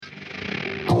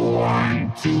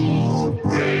We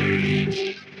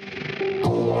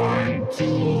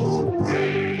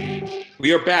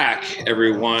are back,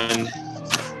 everyone.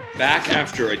 Back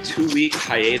after a 2-week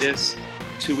hiatus,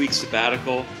 2-week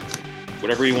sabbatical,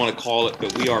 whatever you want to call it,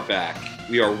 but we are back.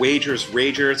 We are Wagers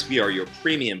Ragers. We are your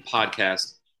premium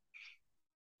podcast,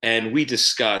 and we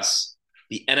discuss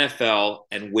the NFL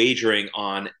and wagering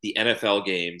on the NFL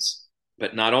games.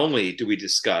 But not only do we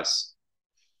discuss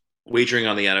wagering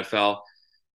on the NFL,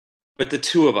 but the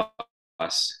two of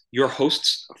us, your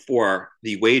hosts for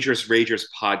the Wagers Ragers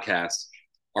podcast,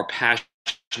 are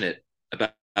passionate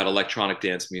about electronic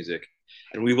dance music.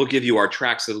 And we will give you our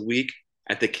tracks of the week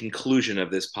at the conclusion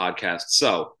of this podcast.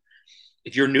 So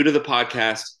if you're new to the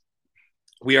podcast,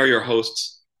 we are your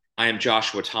hosts. I am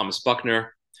Joshua Thomas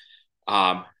Buckner.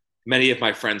 Many of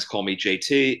my friends call me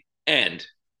JT, and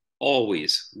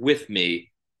always with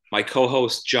me, my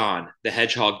co-host John, the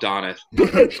Hedgehog Donith. The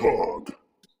Hedgehog.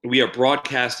 We are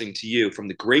broadcasting to you from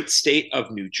the great state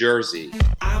of New Jersey.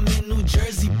 I'm in New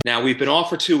Jersey. Now, we've been off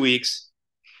for 2 weeks.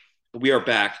 We are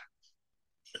back,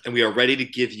 and we are ready to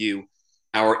give you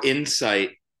our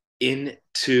insight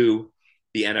into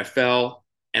the NFL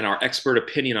and our expert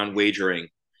opinion on wagering.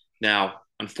 Now,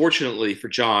 unfortunately for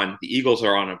John, the Eagles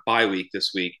are on a bye week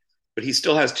this week, but he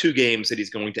still has 2 games that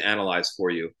he's going to analyze for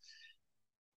you.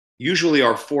 Usually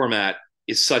our format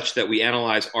is such that we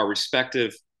analyze our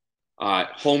respective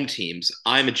home teams.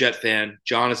 I'm a Jet fan.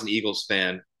 John is an Eagles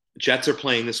fan. Jets are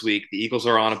playing this week. The Eagles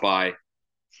are on a bye.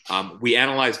 We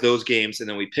analyze those games, and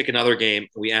then we pick another game.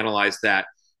 We analyze that,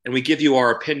 and we give you our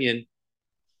opinion.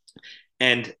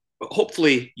 And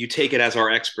hopefully you take it as our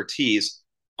expertise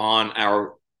on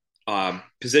our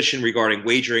position regarding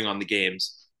wagering on the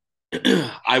games.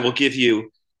 I will give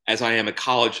you, as I am a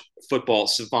college football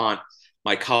savant,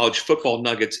 my college football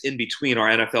nuggets in between our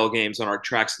NFL games on our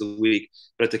tracks of the week.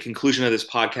 But at the conclusion of this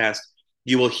podcast,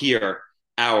 you will hear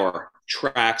our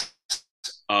tracks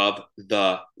of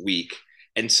the week.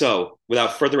 And so,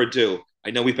 without further ado,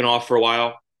 I know we've been off for a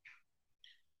while.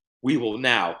 We will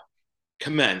now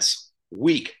commence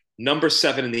week number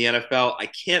 7 in the NFL. I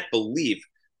can't believe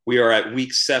we are at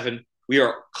week 7. We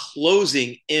are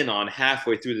closing in on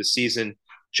halfway through the season.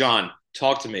 John,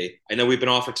 talk to me. I know we've been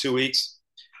off for 2 weeks.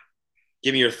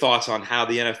 Give me your thoughts on how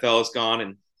the NFL has gone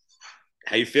and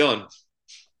how you feeling.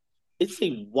 It's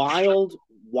a wild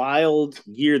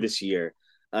year this year.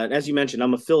 As you mentioned,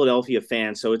 I'm a Philadelphia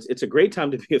fan, so it's a great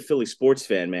time to be a Philly sports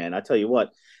fan, man. I tell you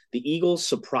what, the Eagles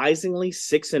surprisingly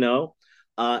 6-0.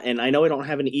 And I know I don't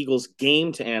have an Eagles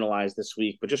game to analyze this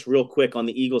week, but just real quick on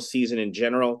the Eagles season in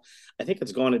general, I think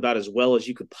it's gone about as well as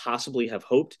you could possibly have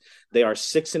hoped. They are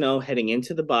 6-0 heading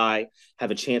into the bye,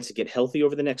 have a chance to get healthy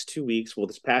over the next 2 weeks. Well,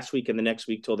 this past week and the next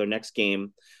week till their next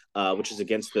game, which is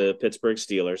against the Pittsburgh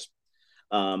Steelers.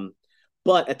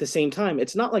 But at the same time,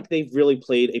 it's not like they've really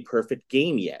played a perfect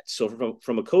game yet. So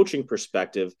from a coaching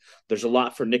perspective, there's a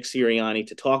lot for Nick Sirianni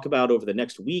to talk about over the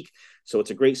next week. So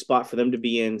it's a great spot for them to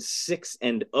be in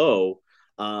 6-0,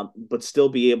 but still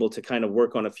be able to kind of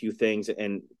work on a few things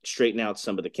and straighten out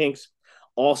some of the kinks.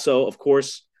 Also, of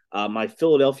course, my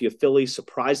Philadelphia Phillies,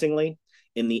 surprisingly,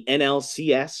 in the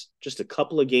NLCS, just a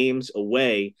couple of games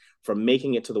away from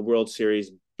making it to the World Series.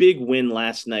 Big win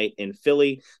last night in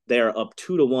Philly. They are up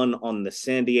 2-1 on the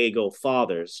San Diego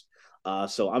Fathers.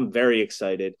 So I'm very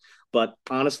excited. But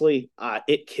honestly,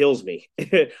 it kills me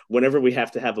whenever we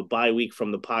have to have a bye week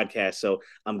from the podcast. So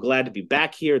I'm glad to be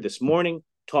back here this morning,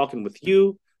 talking with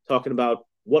you, talking about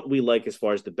what we like as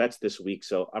far as the bets this week.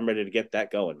 So I'm ready to get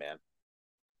that going, man.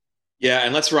 Yeah,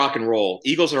 and let's rock and roll.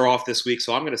 Eagles are off this week,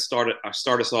 so I'm going to start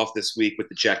us off this week with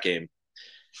the Jet game.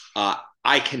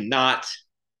 I cannot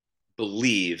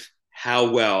believe how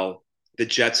well the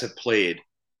Jets have played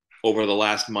over the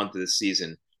last month of the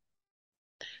season.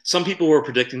 Some people were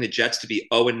predicting the Jets to be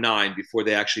 0-9 before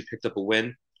they actually picked up a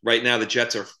win. Right now, the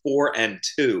Jets are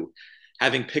 4-2,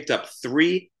 having picked up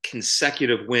 3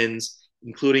 consecutive wins,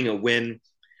 including a win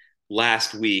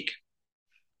last week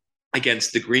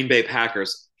against the Green Bay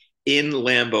Packers in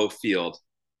Lambeau Field.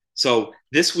 So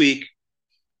this week,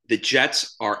 the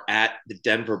Jets are at the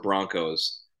Denver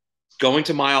Broncos, going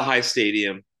to Mile High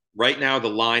Stadium. Right now, the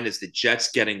line is the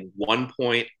Jets getting 1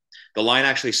 point. The line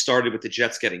actually started with the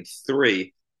Jets getting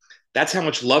 3. That's how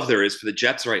much love there is for the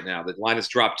Jets right now. The line has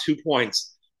dropped 2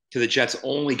 points to the Jets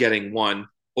only getting 1.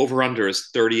 Over-under is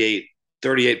 38.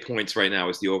 38 points right now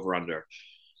is the over-under.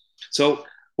 So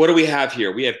what do we have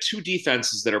here? We have 2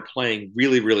 defenses that are playing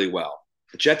really, really well.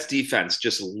 The Jets defense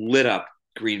just lit up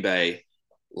Green Bay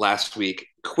last week.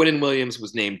 Quinnen Williams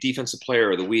was named Defensive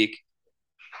Player of the Week.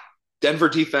 Denver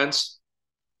defense,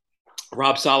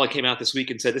 Rob Saleh came out this week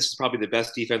and said this is probably the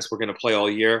best defense we're going to play all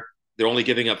year. They're only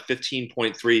giving up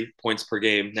 15.3 points per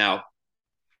game. Now,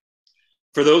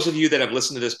 for those of you that have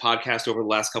listened to this podcast over the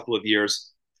last couple of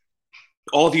years,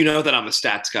 all of you know that I'm a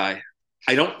stats guy.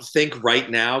 I don't think right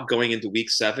now, going into week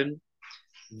 7,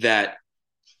 that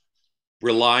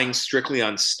relying strictly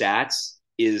on stats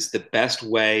is the best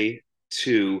way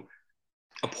to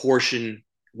apportion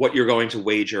what you're going to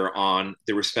wager on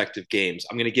the respective games.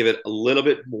 I'm going to give it a little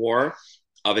bit more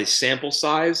of a sample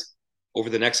size over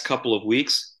the next couple of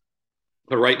weeks.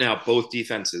 But right now, both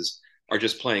defenses are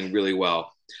just playing really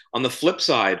well. On the flip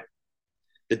side,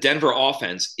 the Denver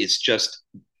offense is just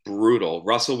brutal.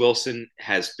 Russell Wilson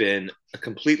has been a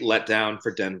complete letdown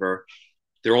for Denver.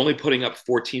 They're only putting up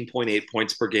 14.8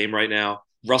 points per game right now.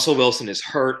 Russell Wilson is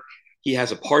hurt. He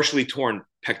has a partially torn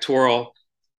pectoral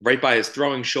right by his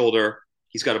throwing shoulder.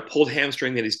 He's got a pulled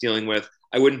hamstring that he's dealing with.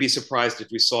 I wouldn't be surprised if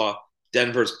we saw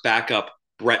Denver's backup,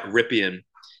 Brett Rypien,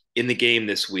 in the game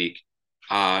this week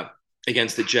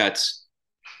against the Jets.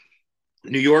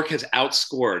 New York has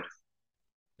outscored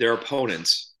their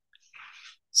opponents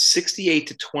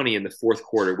 68-20 in the fourth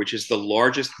quarter, which is the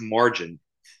largest margin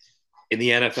in the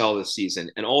NFL this season.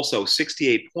 And also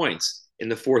 68 points in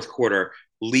the fourth quarter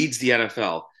leads the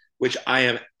NFL, which I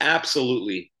am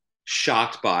absolutely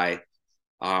shocked by,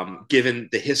 given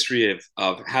the history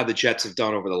of how the Jets have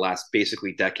done over the last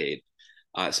basically decade,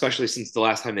 especially since the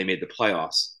last time they made the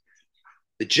playoffs.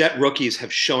 The Jet rookies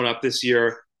have shown up this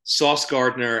year. Sauce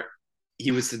Gardner,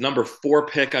 he was the number 4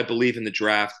 pick, I believe, in the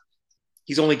draft.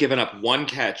 He's only given up 1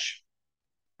 catch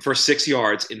for 6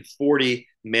 yards in 40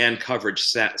 man coverage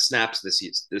snaps this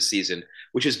season,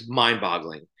 which is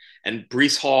mind-boggling. And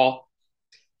Breece Hall,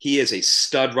 he is a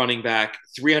stud running back,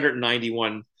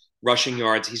 391 rushing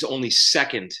yards. He's only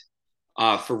second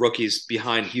for rookies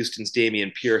behind Houston's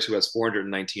Dameon Pierce, who has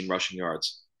 419 rushing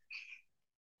yards.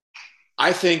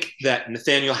 I think that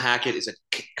Nathaniel Hackett is a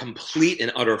complete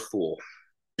and utter fool.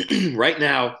 Right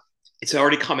now, it's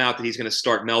already come out that he's going to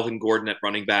start Melvin Gordon at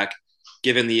running back,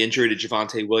 given the injury to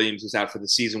Javonte Williams, who's out for the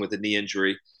season with a knee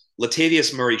injury.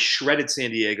 Latavius Murray shredded San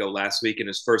Diego last week in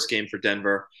his first game for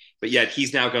Denver, but yet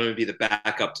he's now going to be the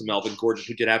backup to Melvin Gordon,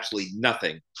 who did absolutely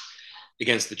nothing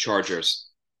against the Chargers.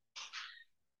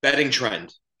 Betting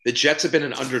trend. The Jets have been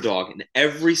an underdog in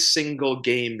every single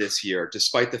game this year,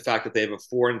 despite the fact that they have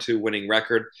a 4-2 winning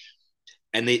record.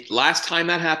 And the last time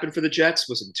that happened for the Jets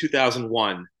was in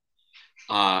 2001.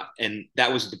 And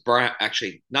that was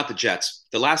actually not the Jets.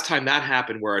 The last time that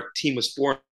happened where a team was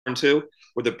 4-2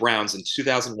 were the Browns in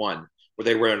 2001, where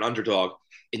they were an underdog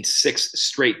in 6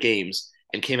 straight games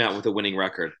and came out with a winning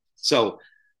record. So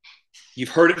you've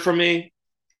heard it from me.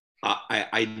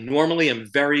 I normally am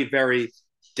very, very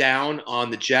down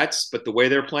on the Jets, but the way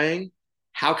they're playing,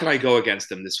 how can I go against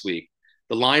them this week?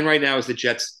 The line right now is the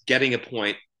Jets getting a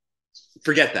point.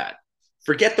 Forget that.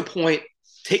 Forget the point.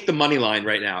 Take the money line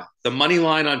right now. The money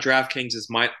line on DraftKings is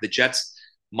the Jets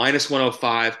minus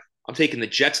 105. I'm taking the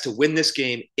Jets to win this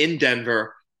game in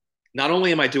Denver. Not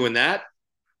only am I doing that,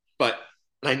 but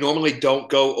I normally don't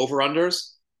go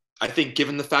over-unders. I think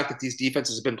given the fact that these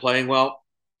defenses have been playing well,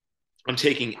 I'm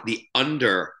taking the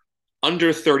under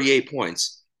 38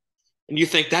 points. And you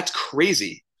think that's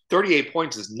crazy. 38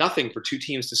 points is nothing for 2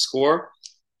 teams to score.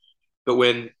 But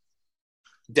when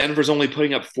Denver's only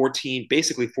putting up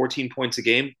basically 14 points a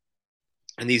game,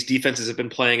 and these defenses have been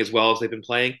playing as well as they've been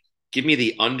playing, give me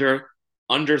the under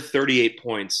 38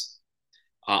 points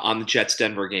on the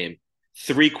Jets-Denver game.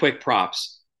 3 quick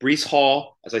props. Breece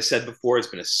Hall, as I said before, has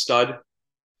been a stud.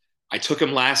 I took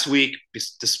him last week,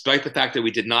 despite the fact that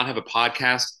we did not have a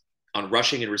podcast on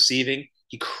rushing and receiving.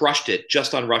 He crushed it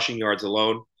just on rushing yards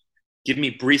alone. Give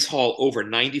me Breece Hall over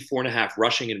 94.5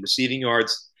 rushing and receiving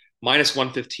yards, minus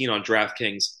 115 on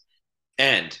DraftKings.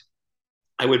 And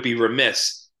I would be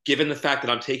remiss, given the fact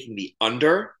that I'm taking the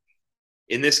under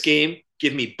in this game,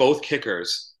 give me both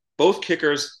kickers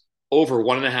over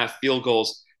 1.5 field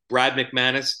goals. Brad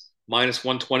McManus, minus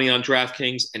 120 on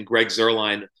DraftKings, and Greg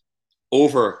Zuerlein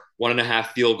over 1.5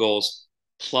 field goals,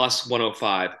 plus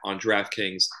 105 on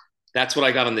DraftKings. That's what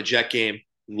I got on the Jet game.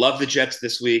 Love the Jets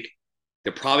this week.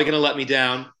 They're probably going to let me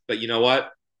down, but you know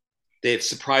what? They've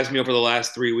surprised me over the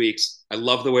last 3 weeks. I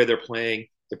love the way they're playing.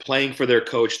 They're playing for their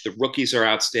coach. The rookies are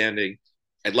outstanding.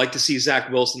 I'd like to see Zach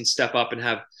Wilson step up and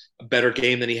have a better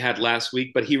game than he had last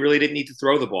week, but he really didn't need to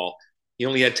throw the ball. He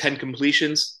only had 10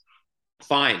 completions.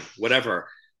 Fine, whatever.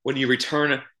 When you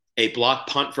return a block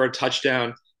punt for a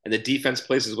touchdown and the defense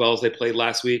plays as well as they played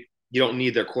last week, you don't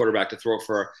need their quarterback to throw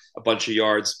for a bunch of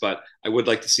yards, but I would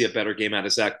like to see a better game out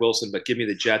of Zach Wilson, but give me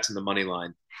the Jets and the money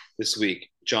line this week.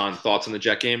 John, thoughts on the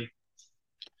Jet game?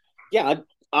 Yeah,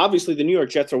 Obviously, the New York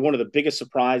Jets are one of the biggest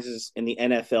surprises in the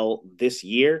NFL this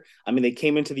year. I mean, they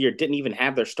came into the year, didn't even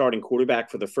have their starting quarterback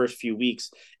for the first few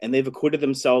weeks, and they've acquitted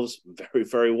themselves very,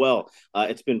 very well.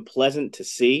 It's been pleasant to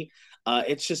see.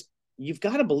 It's just, you've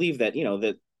got to believe that,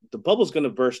 that the bubble's going to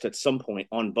burst at some point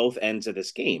on both ends of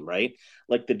this game, right?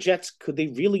 Like the Jets, could they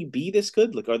really be this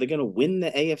good? Like, are they going to win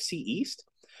the AFC East?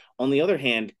 On the other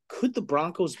hand, could the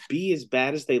Broncos be as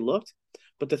bad as they looked?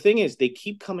 But the thing is, they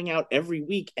keep coming out every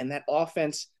week, and that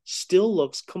offense still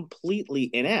looks completely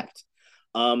inept.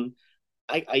 Um,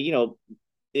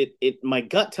 my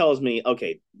gut tells me,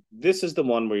 okay, this is the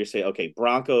one where you say, okay,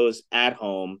 Broncos at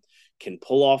home can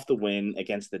pull off the win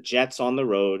against the Jets on the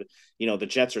road. The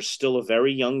Jets are still a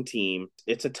very young team.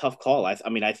 It's a tough call. I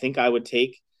mean, I think I would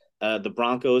take the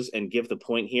Broncos and give the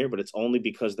point here, but it's only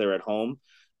because they're at home.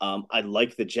 I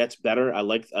like the Jets better. I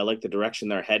like the direction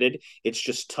they're headed. It's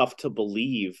just tough to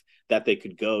believe that they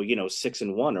could go,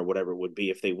 6-1 or whatever it would be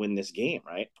if they win this game,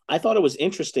 right? I thought it was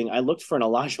interesting. I looked for an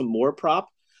Elijah Moore prop.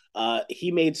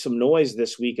 He made some noise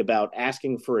this week about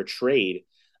asking for a trade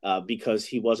because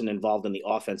he wasn't involved in the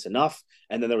offense enough.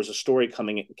 And then there was a story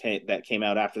that came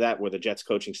out after that where the Jets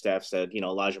coaching staff said,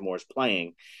 Elijah Moore is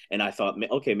playing. And I thought,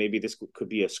 okay, maybe this could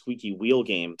be a squeaky wheel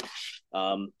game.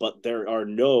 But there are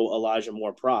no Elijah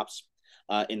Moore props.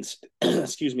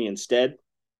 Excuse me. Instead,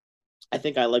 I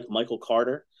think I like Michael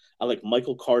Carter. I like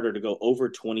Michael Carter to go over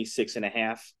 26 and a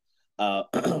half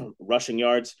rushing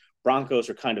yards. Broncos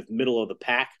are kind of middle of the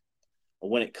pack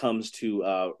when it comes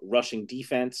to rushing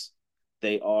defense.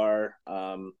 They are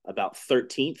about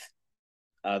 13th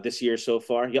this year so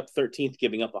far. Yep, 13th,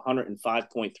 giving up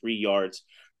 105.3 yards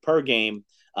per game.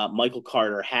 Michael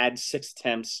Carter had 6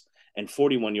 attempts and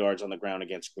 41 yards on the ground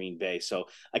against Green Bay. So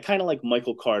I kind of like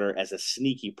Michael Carter as a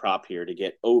sneaky prop here to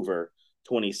get over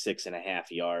 26 and a half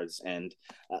yards. And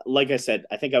like I said,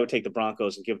 I think I would take the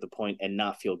Broncos and give the point and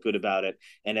not feel good about it.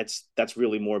 And that's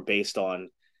really more based on,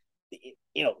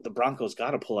 the Broncos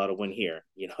got to pull out a win here,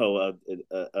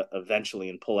 eventually,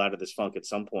 and pull out of this funk at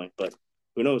some point. But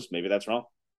who knows? Maybe that's wrong.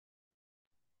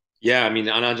 Yeah, I mean,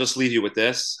 and I'll just leave you with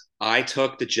this. I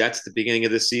took the Jets at the beginning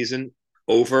of the season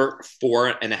over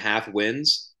 4.5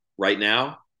 wins. Right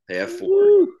now, they have 4.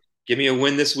 Woo! Give me a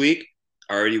win this week.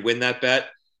 I already win that bet,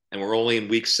 and we're only in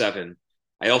week 7.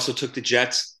 I also took the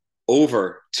Jets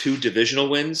over 2 divisional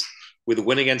wins with a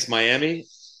win against Miami.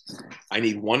 I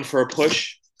need 1 for a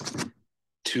push,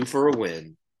 2 for a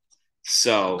win.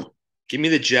 So give me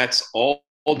the Jets all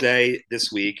day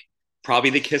this week.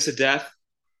 Probably the kiss of death.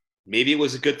 Maybe it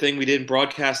was a good thing we didn't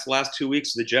broadcast the last 2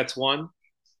 weeks. The Jets won.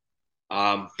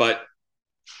 But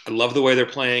I love the way they're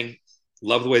playing.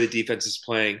 Love the way the defense is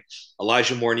playing.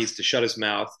 Elijah Moore needs to shut his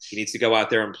mouth. He needs to go out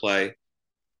there and play.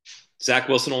 Zach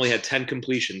Wilson only had 10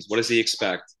 completions. What does he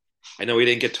expect? I know he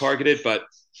didn't get targeted, but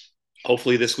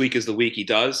hopefully this week is the week he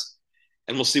does.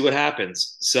 And we'll see what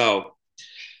happens. So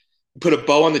put a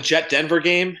bow on the Jet Denver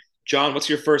game. John, what's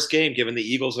your first game given the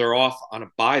Eagles are off on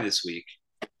a bye this week?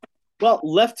 Well,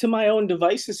 left to my own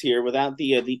devices here without the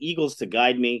Eagles to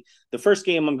guide me, the first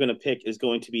game I'm going to pick is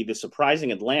going to be the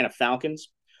surprising Atlanta Falcons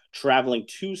traveling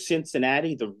to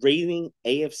Cincinnati, the reigning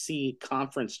AFC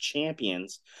Conference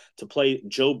champions, to play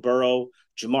Joe Burrow,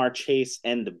 Jamar Chase,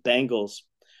 and the Bengals.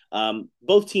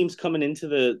 Both teams coming into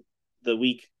the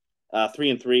week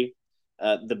 3-3.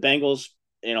 The Bengals,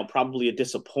 probably a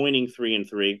disappointing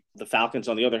 3-3. The Falcons,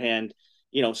 on the other hand,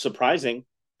 surprising.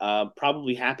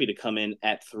 Probably happy to come in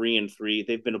at 3-3.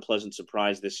 They've been a pleasant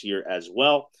surprise this year as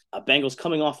well. Bengals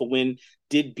coming off a win,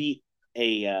 did beat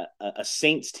a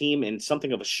Saints team in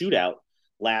something of a shootout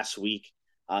last week,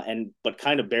 but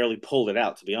kind of barely pulled it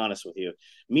out, to be honest with you.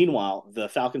 Meanwhile, the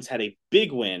Falcons had a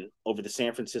big win over the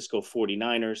San Francisco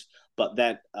 49ers, but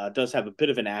that does have a bit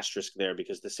of an asterisk there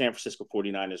because the San Francisco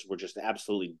 49ers were just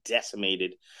absolutely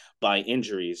decimated by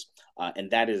injuries,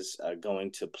 and that is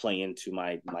going to play into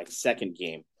my second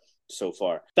game so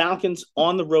far. Falcons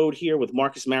on the road here with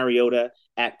Marcus Mariota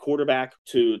at quarterback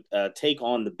to take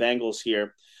on the Bengals here.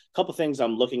 A couple things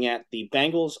I'm looking at. The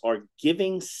Bengals are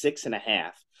giving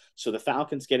 6.5. So the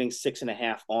Falcons getting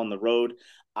 6.5 on the road.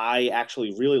 I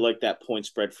actually really like that point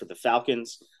spread for the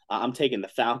Falcons. I'm taking the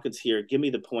Falcons here. Give me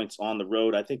the points on the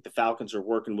road. I think the Falcons are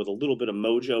working with a little bit of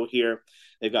mojo here.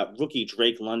 They've got rookie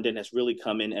Drake London has really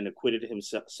come in and acquitted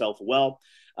himself well.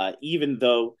 Even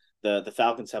though the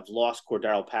Falcons have lost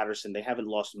Cordero Patterson, they haven't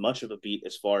lost much of a beat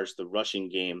as far as the rushing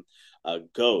game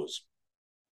goes.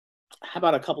 How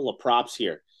about a couple of props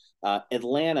here?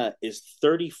 Atlanta is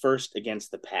 31st against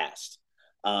the pass.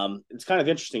 It's kind of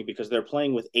interesting because they're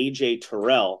playing with AJ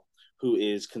Terrell, who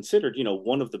is considered,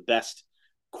 one of the best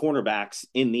cornerbacks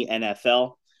in the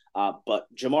NFL. But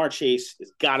Jamar Chase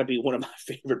has got to be one of my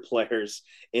favorite players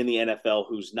in the NFL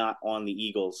who's not on the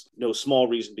Eagles. No small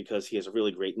reason because he has a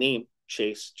really great name,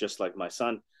 Chase, just like my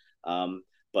son.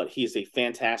 But he's a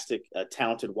fantastic,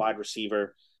 talented wide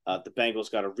receiver. The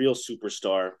Bengals got a real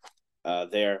superstar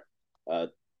there.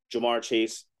 Jamar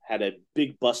Chase had a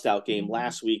big bust out game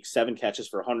last week, 7 catches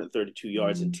for 132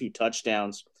 yards and 2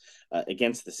 touchdowns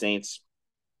against the Saints.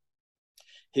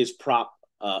 His prop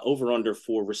over under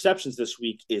for receptions this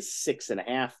week is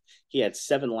 6.5. He had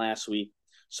 7 last week.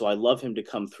 So I love him to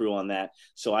come through on that.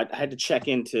 So I had to check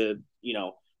into,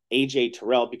 AJ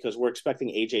Terrell because we're expecting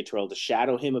AJ Terrell to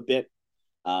shadow him a bit.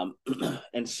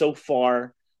 And so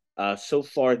far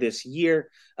this year,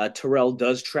 Terrell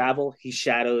does travel. He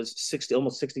shadows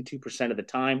almost 62% of the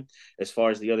time as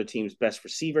far as the other team's best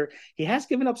receiver. He has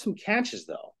given up some catches,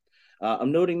 though.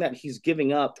 I'm noting that he's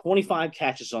giving up 25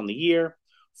 catches on the year,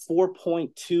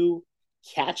 4.2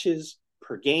 catches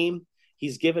per game.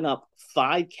 He's given up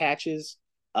 5 catches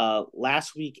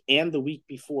last week and the week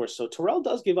before. So Terrell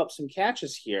does give up some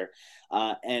catches here.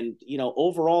 And,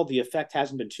 overall, the effect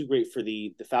hasn't been too great for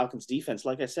the Falcons defense.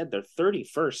 Like I said, they're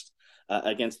 31st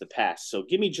against the pass. So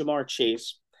give me Jamar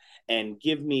Chase and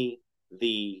give me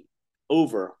the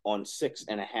over on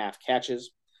 6.5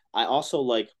 catches. I also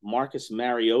like Marcus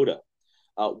Mariota.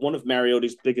 One of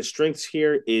Mariota's biggest strengths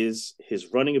here is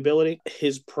his running ability.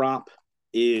 His prop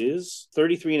is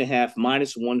 33.5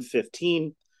 minus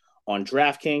 115 on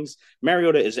DraftKings.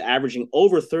 Mariota is averaging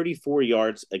over 34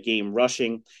 yards a game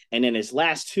rushing, and in his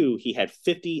last 2, he had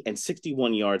 50 and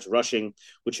 61 yards rushing,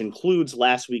 which includes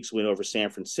last week's win over San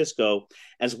Francisco,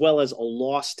 as well as a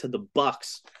loss to the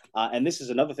Bucs. And this is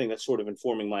another thing that's sort of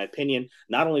informing my opinion.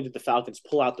 Not only did the Falcons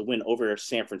pull out the win over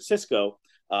San Francisco,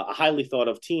 a highly thought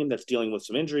of team that's dealing with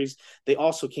some injuries, they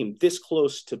also came this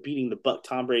close to beating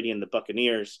Tom Brady and the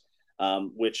Buccaneers.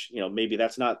 Which maybe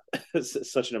that's not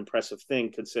such an impressive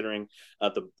thing considering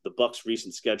the Bucs'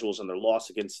 recent schedules and their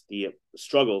loss against the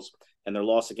struggles and their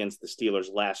loss against the Steelers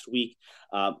last week.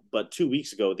 But 2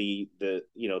 weeks ago, the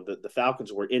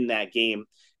Falcons were in that game,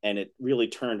 and it really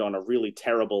turned on a really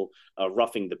terrible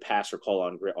roughing the passer call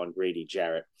on Grady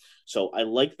Jarrett. So I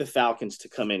like the Falcons to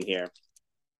come in here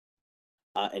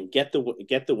and get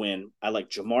the win. I like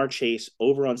Jamar Chase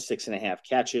over on 6.5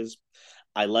 catches.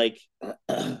 I like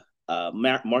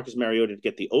Marcus Mariota to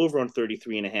get the over on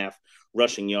 33.5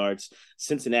 rushing yards.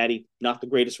 Cincinnati, not the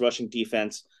greatest rushing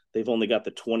defense. They've only got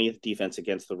the 20th defense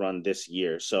against the run this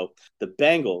year. So the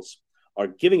Bengals are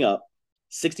giving up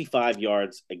 65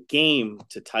 yards a game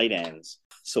to tight ends.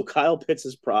 So Kyle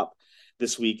Pitts' prop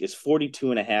this week is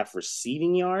 42.5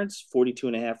 receiving yards,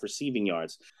 42.5 receiving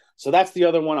yards. So that's the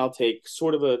other one I'll take.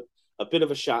 Sort of a bit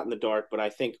of a shot in the dark, but I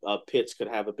think Pitts could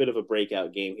have a bit of a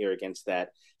breakout game here against that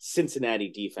Cincinnati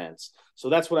defense. So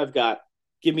that's what I've got.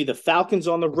 Give me the Falcons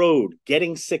on the road,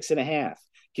 getting 6.5.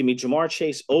 Give me Jamar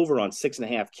Chase over on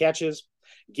 6.5 catches.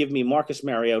 Give me Marcus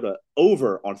Mariota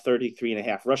over on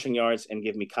 33.5 rushing yards, and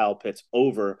give me Kyle Pitts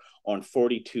over on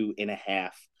 42.5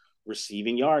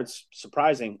 receiving yards.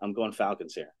 Surprising. I'm going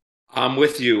Falcons here. I'm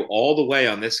with you all the way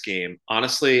on this game.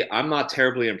 Honestly, I'm not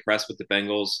terribly impressed with the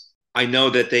Bengals. I know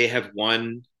that they have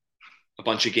won a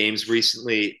bunch of games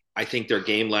recently. I think their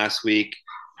game last week,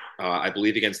 I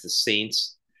believe against the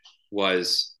Saints,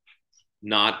 was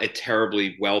not a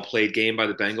terribly well-played game by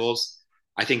the Bengals.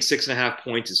 I think 6.5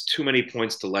 points is too many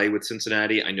points to lay with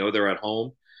Cincinnati. I know they're at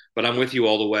home, but I'm with you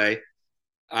all the way.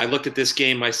 I looked at this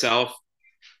game myself.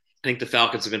 I think the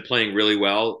Falcons have been playing really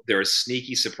well. They're a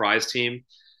sneaky surprise team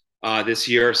this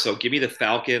year. So give me the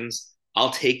Falcons.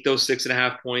 I'll take those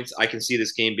 6.5 points. I can see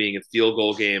this game being a field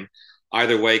goal game.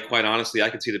 Either way, quite honestly, I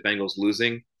could see the Bengals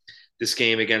losing this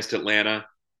game against Atlanta.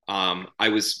 I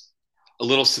was a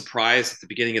little surprised at the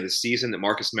beginning of the season that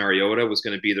Marcus Mariota was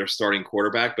going to be their starting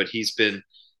quarterback, but he's been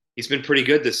pretty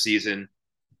good this season.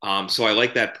 So I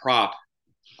like that prop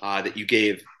that you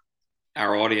gave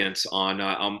our audience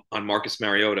on Marcus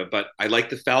Mariota. But I like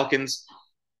the Falcons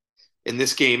in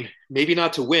this game, maybe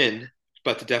not to win,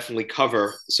 but to definitely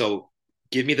cover. So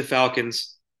give me the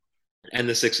Falcons and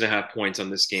the 6.5 points on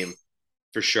this game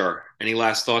for sure. Any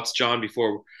last thoughts, John,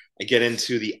 before I get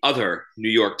into the other New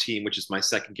York team, which is my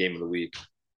second game of the week?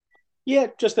 Yeah,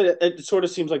 just that it sort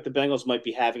of seems like the Bengals might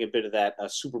be having a bit of that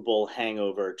Super Bowl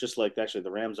hangover, just like actually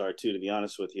the Rams are too, to be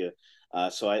honest with you.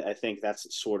 So I think that's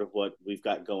sort of what we've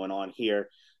got going on here.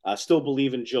 Still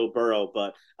believe in Joe Burrow,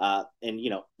 but and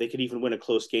they could even win a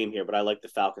close game here. But I like the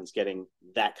Falcons getting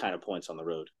that kind of points on the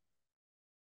road.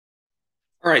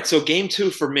 All right, so game 2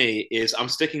 for me is I'm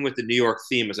sticking with the New York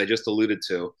theme, as I just alluded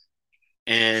to.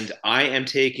 And I am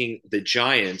taking the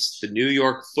Giants, the New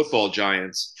York football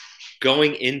Giants,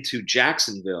 going into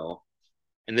Jacksonville,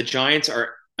 and the Giants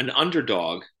are an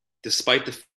underdog despite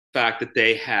the fact that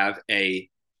they have a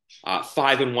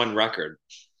 5-1 record.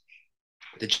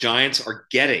 The Giants are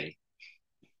getting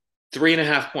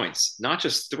 3.5 points, not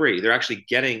just three. They're actually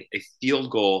getting a field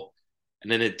goal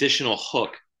and an additional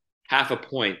hook, half a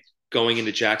point going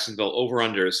into Jacksonville. Over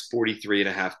under is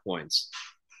 43.5 points.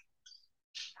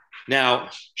 Now,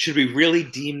 should we really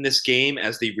deem this game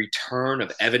as the return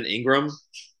of Evan Ingram,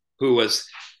 who was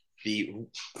the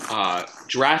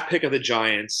draft pick of the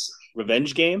Giants?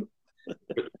 Revenge game?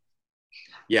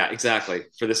 Yeah, exactly.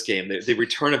 For this game, the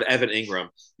return of Evan Ingram,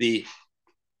 the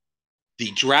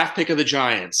draft pick of the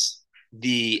Giants,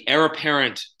 the heir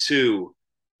apparent to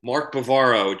Mark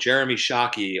Bavaro, Jeremy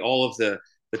Shockey, all of the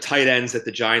tight ends that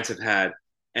the Giants have had.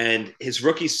 And his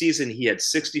rookie season, he had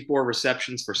 64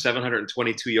 receptions for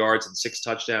 722 yards and 6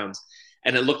 touchdowns.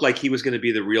 And it looked like he was going to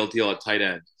be the real deal at tight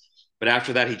end. But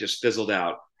after that, he just fizzled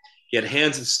out. He had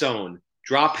hands of stone,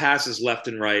 drop passes left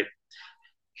and right.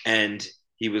 And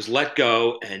he was let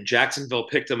go, and Jacksonville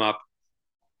picked him up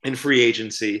in free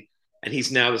agency. And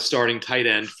he's now the starting tight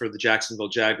end for the Jacksonville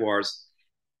Jaguars,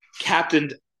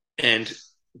 captained and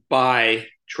by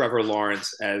Trevor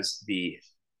Lawrence as the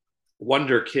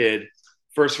wonder kid,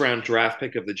 first-round draft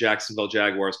pick of the Jacksonville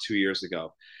Jaguars 2 years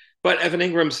ago. But Evan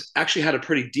Ingram's actually had a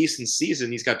pretty decent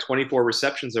season. He's got 24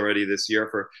 receptions already this year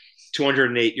for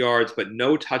 208 yards, but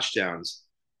no touchdowns.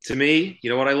 To me, you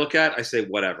know what I look at? I say,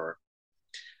 whatever.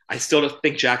 I still don't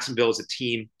think Jacksonville is a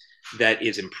team that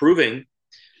is improving,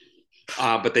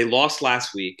 but they lost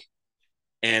last week.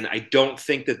 And I don't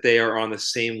think that they are on the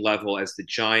same level as the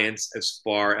Giants as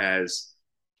far as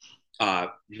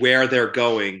where they're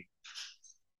going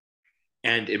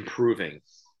and improving.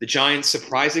 The Giants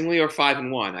surprisingly are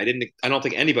 5-1. I don't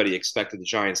think anybody expected the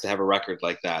Giants to have a record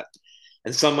like that.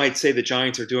 And some might say the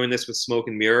Giants are doing this with smoke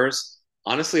and mirrors.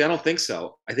 Honestly, I don't think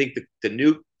so. I think the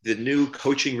new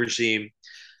coaching regime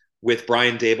with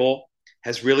Brian Daboll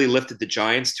has really lifted the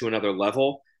Giants to another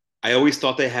level. I always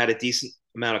thought they had a decent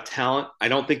amount of talent. I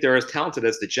don't think they're as talented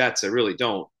as the Jets. I really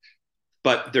don't.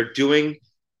 But they're doing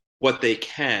what they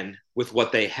can with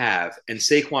what they have. And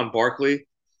Saquon Barkley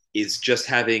is just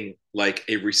having like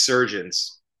a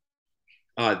resurgence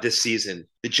this season.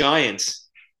 The Giants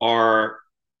are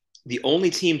the only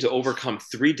team to overcome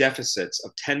 3 deficits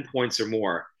of 10 points or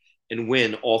more and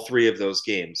win all 3 of those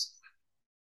games.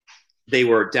 They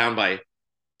were down by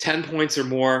 10 points or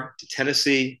more to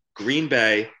Tennessee, Green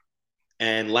Bay,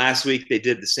 and last week they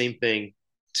did the same thing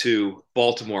to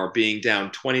Baltimore, being down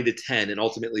 20-10 and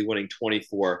ultimately winning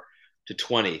 24-20.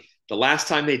 The last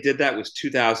time they did that was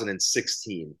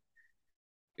 2016.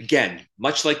 Again,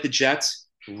 much like the Jets,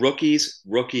 rookies.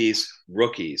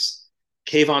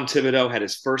 Kayvon Thibodeau had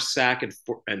his first sack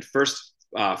and first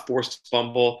forced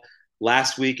fumble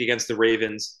last week against the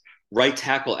Ravens. Right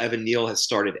tackle Evan Neal has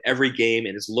started every game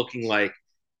and is looking like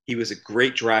he was a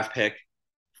great draft pick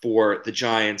for the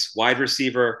Giants. Wide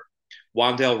receiver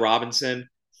Wan'Dale Robinson,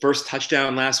 first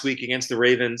touchdown last week against the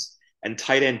Ravens, and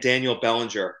tight end Daniel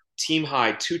Bellinger, team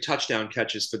high 2 touchdown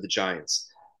catches for the Giants.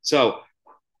 So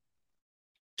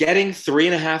getting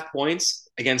 3.5 points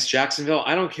against Jacksonville,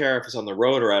 I don't care if it's on the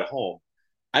road or at home.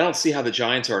 I don't see how the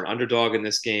Giants are an underdog in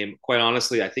this game. Quite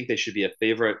honestly, I think they should be a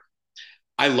favorite.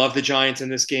 I love the Giants in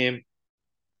this game.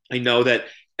 I know that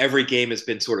every game has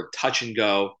been sort of touch and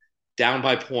go, down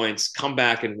by points, come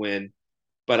back and win.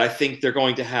 But I think they're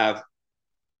going to have,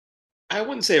 I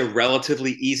wouldn't say a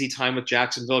relatively easy time with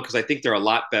Jacksonville, because I think they're a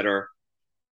lot better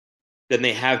than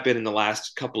they have been in the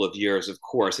last couple of years, of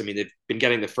course. I mean, they've been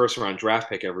getting the first round draft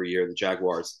pick every year, the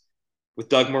Jaguars. With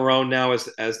Doug Marrone now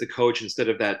as the coach instead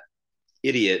of that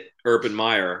idiot, Urban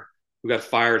Meyer, who got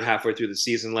fired halfway through the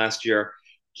season last year.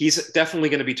 He's definitely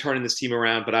going to be turning this team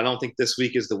around, but I don't think this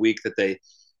week is the week that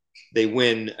they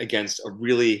win against a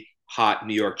really hot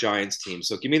New York Giants team.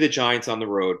 So give me the Giants on the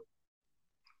road,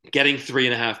 getting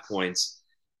 3.5 points.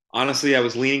 Honestly, I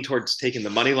was leaning towards taking the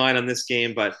money line on this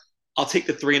game, but I'll take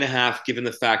the 3.5 given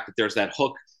the fact that there's that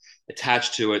hook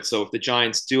attached to it. So if the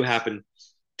Giants do happen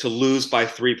to lose by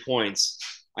 3 points,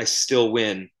 I still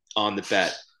win on the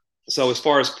bet. So as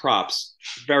far as props,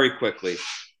 very quickly,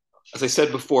 as I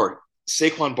said before,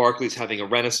 Saquon Barkley is having a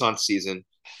renaissance season.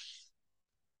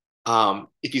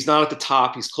 If he's not at the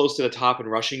top, he's close to the top in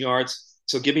rushing yards.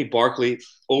 So give me Barkley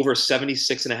over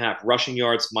 76.5 rushing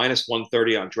yards, minus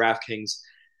 130 on DraftKings.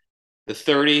 The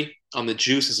 30 on the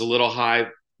juice is a little high,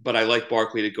 but I like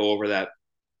Barkley to go over that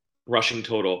rushing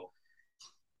total.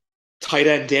 Tight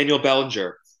end Daniel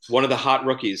Bellinger, one of the hot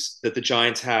rookies that the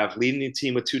Giants have, leading the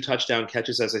team with 2 touchdown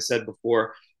catches, as I said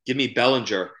before. Give me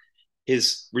Bellinger.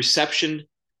 His reception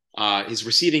His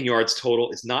receiving yards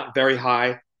total is not very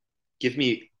high. Give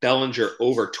me Bellinger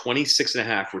over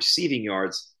 26.5 receiving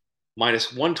yards,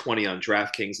 minus 120 on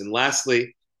DraftKings. And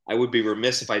lastly, I would be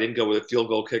remiss if I didn't go with a field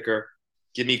goal kicker.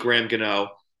 Give me Graham Gano.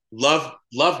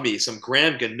 Love me some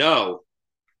Graham Gano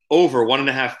over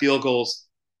 1.5 field goals.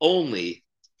 Only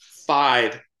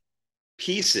 5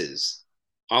 pieces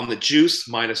on the juice,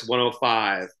 minus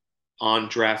 105 on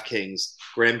DraftKings.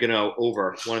 Graham Gano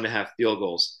over 1.5 field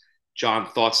goals. John,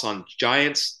 thoughts on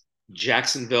Giants,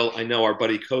 Jacksonville? I know our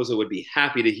buddy Koza would be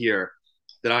happy to hear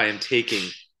that I am taking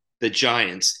the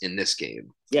Giants in this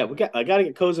game. Yeah, I got to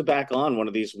get Koza back on one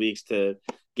of these weeks to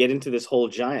get into this whole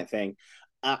Giant thing.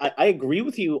 I agree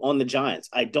with you on the Giants.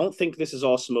 I don't think this is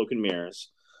all smoke and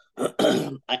mirrors.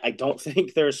 I don't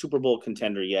think they're a Super Bowl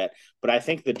contender yet, but I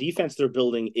think the defense they're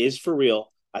building is for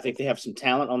real. I think they have some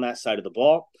talent on that side of the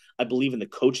ball. I believe in the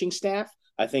coaching staff.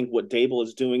 I think what Dable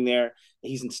is doing there,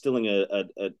 he's instilling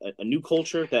a new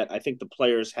culture that I think the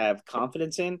players have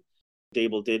confidence in.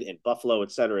 Dable did in Buffalo,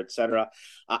 et cetera, et cetera.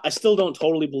 I still don't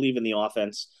totally believe in the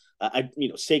offense.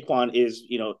 Saquon is,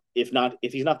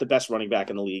 if he's not the best running back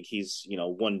in the league, he's,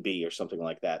 1B or something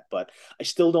like that. But I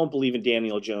still don't believe in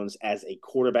Daniel Jones as a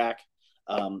quarterback.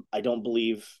 I don't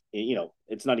believe,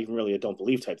 it's not even really a don't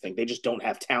believe type thing. They just don't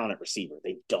have talent at receiver.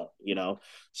 They don't,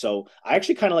 So I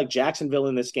actually kind of like Jacksonville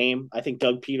in this game. I think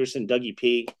Doug Peterson, Dougie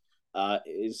P,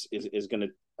 is going to,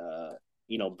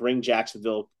 bring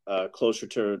Jacksonville closer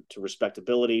to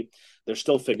respectability. They're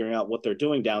still figuring out what they're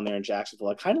doing down there in Jacksonville.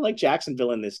 I kind of like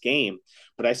Jacksonville in this game,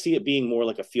 but I see it being more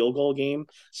like a field goal game.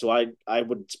 So I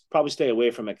would probably stay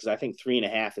away from it because I think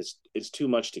 3.5 is too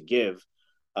much to give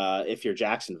if you're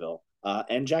Jacksonville.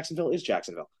 And Jacksonville is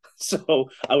Jacksonville. So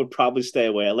I would probably stay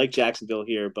away. I like Jacksonville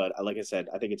here, but like I said,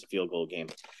 I think it's a field goal game.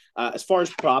 As far as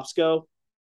props go,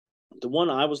 the one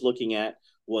I was looking at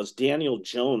was Daniel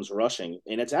Jones rushing,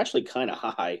 and it's actually kind of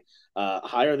high,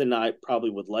 higher than I probably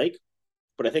would like,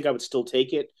 but I think I would still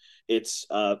take it. It's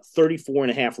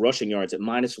 34.5 rushing yards at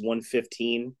minus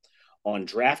 115 on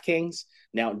DraftKings.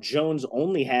 Now, Jones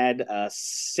only had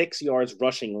 6 yards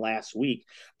rushing last week,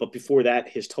 but before that,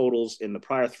 his totals in the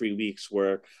prior 3 weeks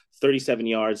were 37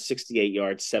 yards, 68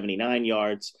 yards, 79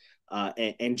 yards.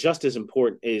 And just as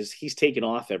important is he's taken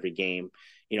off every game.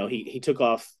 He took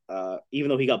off, even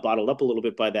though he got bottled up a little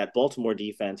bit by that Baltimore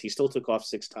defense, he still took off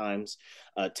 6 times,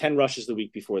 10 rushes the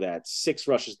week before that, 6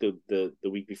 rushes the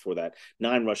week before that,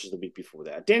 9 rushes the week before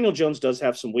that. Daniel Jones does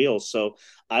have some wheels, so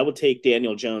I would take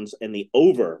Daniel Jones and the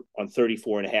over on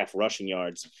 34.5 rushing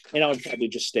yards, and I would probably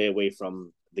just stay away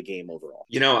from the game overall.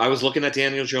 I was looking at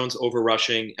Daniel Jones over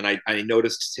rushing, and I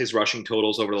noticed his rushing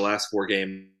totals over the last 4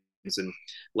 games, and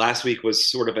last week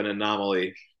was sort of an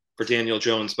anomaly for Daniel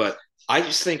Jones, but I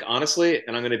just think, honestly,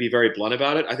 and I'm going to be very blunt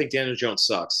about it, I think Daniel Jones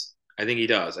sucks. I think he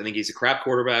does. I think he's a crap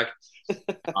quarterback.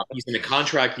 He's in a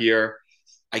contract year.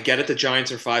 I get it. The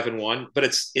Giants are 5-1, but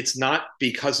it's not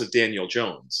because of Daniel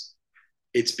Jones.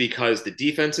 It's because the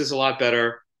defense is a lot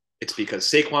better. It's because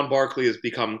Saquon Barkley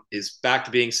is back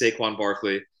to being Saquon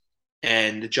Barkley,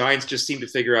 and the Giants just seem to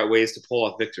figure out ways to pull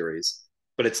off victories.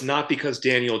 But it's not because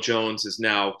Daniel Jones has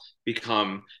now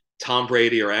become Tom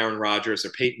Brady or Aaron Rodgers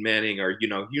or Peyton Manning or,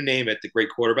 you name it, the great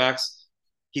quarterbacks.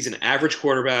 He's an average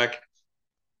quarterback.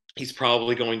 He's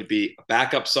probably going to be a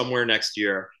backup somewhere next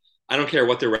year. I don't care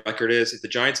what their record is. If the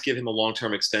Giants give him a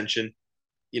long-term extension,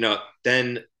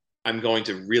 then I'm going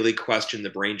to really question the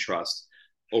brain trust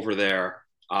over there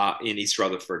in East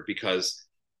Rutherford because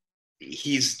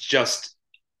he's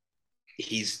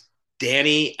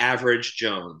Danny Average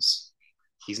Jones.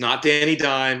 He's not Danny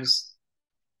Dimes.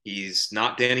 He's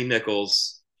not Danny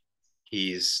Nichols.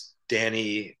 He's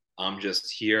Danny. I'm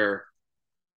just here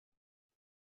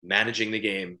managing the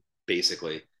game,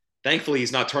 basically. Thankfully,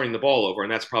 he's not turning the ball over,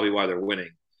 and that's probably why they're winning.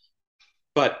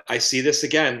 But I see this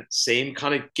again, same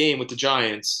kind of game with the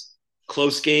Giants.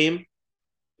 Close game.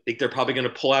 I think they're probably going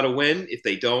to pull out a win. If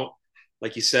they don't,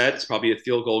 like you said, it's probably a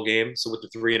field goal game. So with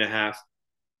the 3.5,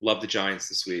 love the Giants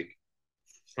this week.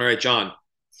 All right, John,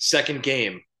 second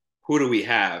game. Who do we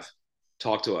have?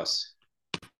 Talk to us.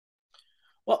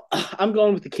 Well, I'm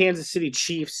going with the Kansas City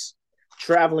Chiefs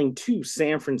traveling to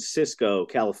San Francisco,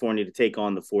 California to take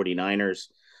on the 49ers.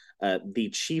 The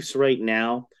Chiefs right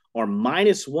now are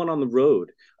 -1 on the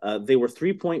road. They were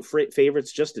 3-point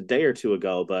favorites just a day or two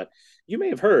ago, but you may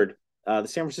have heard the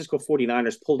San Francisco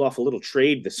 49ers pulled off a little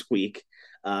trade this week,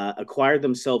 acquired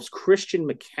themselves Christian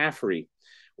McCaffrey,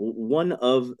 one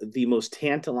of the most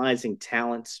tantalizing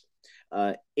talents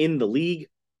in the league.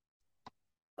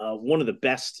 One of the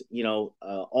best,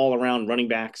 all-around running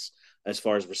backs as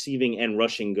far as receiving and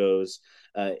rushing goes.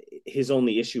 His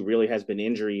only issue really has been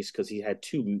injuries because he had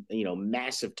two,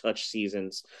 massive touch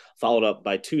seasons, followed up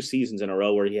by 2 seasons in a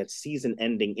row where he had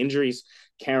season-ending injuries.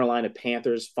 Carolina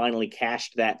Panthers finally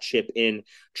cashed that chip in,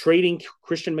 trading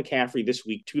Christian McCaffrey this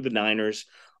week to the Niners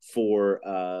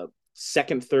for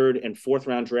second, third, and fourth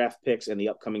round draft picks in the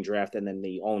upcoming draft, and then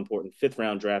the all important fifth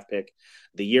round draft pick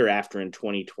the year after in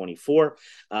 2024.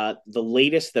 The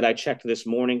latest that I checked this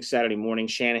morning, Saturday morning,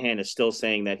 Shanahan is still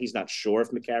saying that he's not sure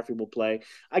if McCaffrey will play.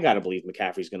 I got to believe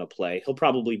McCaffrey's going to play. He'll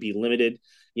probably be limited,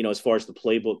 as far as the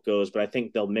playbook goes, but I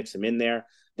think they'll mix him in there.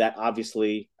 That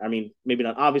obviously, maybe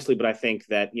not obviously, but I think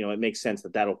that, it makes sense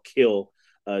that that'll kill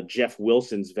Jeff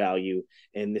Wilson's value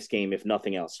in this game, if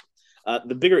nothing else.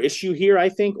 The bigger issue here, I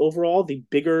think, overall, the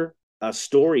bigger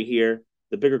story here,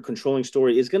 the bigger controlling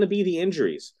story is going to be the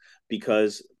injuries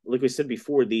because, like we said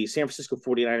before, the San Francisco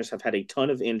 49ers have had a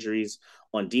ton of injuries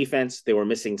on defense. They were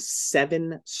missing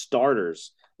 7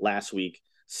 starters last week,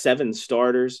 7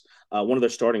 starters. One of their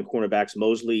starting cornerbacks,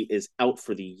 Mosley, is out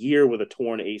for the year with a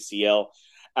torn ACL.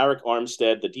 Arik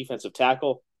Armstead, the defensive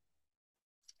tackle,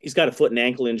 he's got a foot and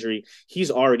ankle injury.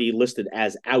 He's already listed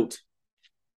as out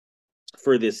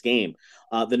for this game.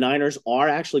 The Niners are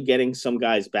actually getting some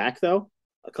guys back, though.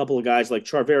 A couple of guys like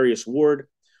Charvarius Ward,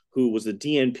 who was the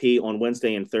DNP on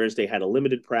Wednesday and Thursday, had a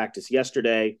limited practice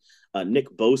yesterday. Nick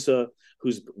Bosa,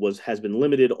 has been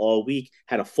limited all week,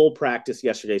 had a full practice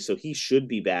yesterday, so he should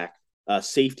be back.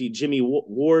 Safety Jimmy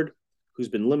Ward, who's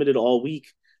been limited all week.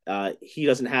 He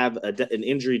doesn't have an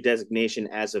injury designation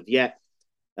as of yet.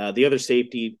 The other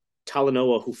safety,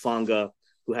 Talanoa Hufanga,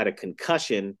 who had a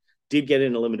concussion, did get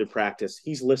in a limited practice.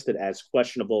 He's listed as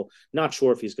questionable. Not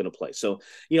sure if he's going to play. So,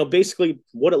 basically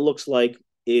what it looks like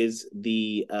is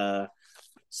the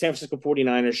San Francisco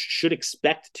 49ers should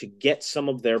expect to get some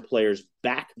of their players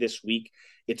back this week.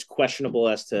 It's questionable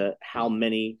as to how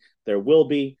many there will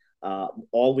be.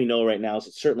 All we know right now is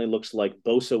it certainly looks like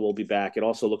Bosa will be back. It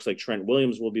also looks like Trent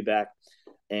Williams will be back.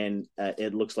 And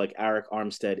it looks like Arik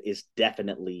Armstead is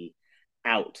definitely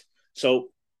out. So,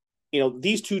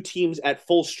 these two teams at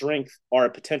full strength are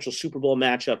a potential Super Bowl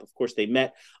matchup. Of course, they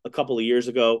met a couple of years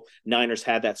ago. Niners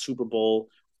had that Super Bowl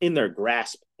in their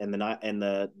grasp, and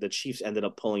the Chiefs ended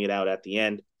up pulling it out at the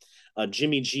end.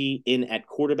 Jimmy G in at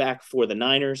quarterback for the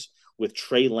Niners with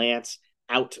Trey Lance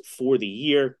out for the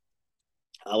year.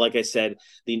 Like I said,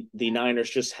 the Niners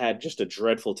just had a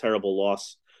dreadful, terrible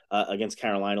loss against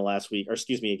Carolina last week,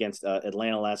 against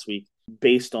Atlanta last week,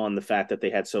 based on the fact that they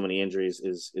had so many injuries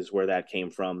is where that came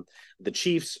from. The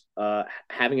Chiefs,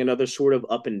 having another sort of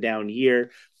up and down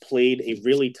year, played a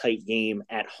really tight game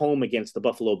at home against the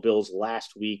Buffalo Bills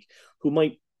last week, who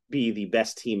might be the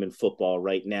best team in football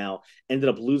right now, ended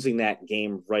up losing that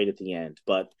game right at the end.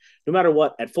 But no matter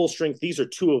what, at full strength, these are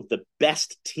two of the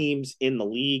best teams in the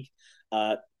league.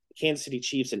 Kansas City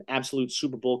Chiefs, an absolute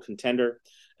Super Bowl contender.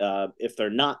 If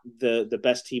they're not the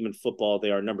best team in football,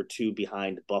 they are number 2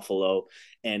 behind Buffalo.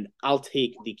 And I'll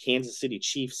take the Kansas City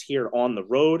Chiefs here on the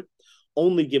road,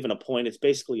 only given a point. It's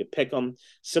basically a pick 'em,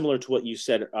 similar to what you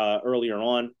said earlier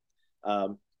on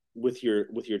with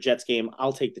your Jets game.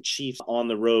 I'll take the Chiefs on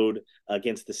the road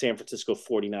against the San Francisco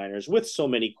 49ers with so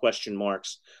many question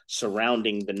marks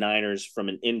surrounding the Niners from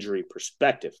an injury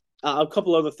perspective. A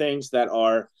couple other things that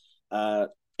are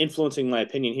influencing my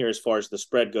opinion here as far as the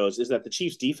spread goes is that the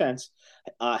Chiefs defense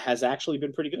has actually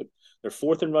been pretty good. They're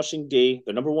 4th in rushing D.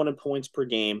 They're number 1 in points per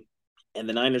game. And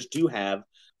the Niners do have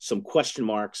some question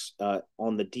marks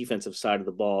on the defensive side of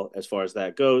the ball as far as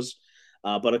that goes.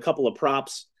 But a couple of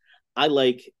props. I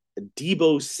like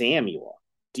Deebo Samuel.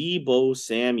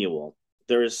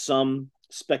 There is some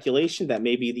speculation that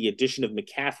maybe the addition of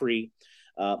McCaffrey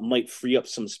might free up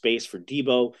some space for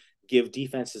Deebo, give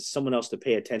defenses someone else to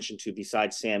pay attention to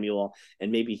besides Samuel,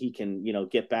 and maybe he can,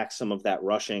 get back some of that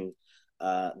rushing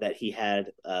that he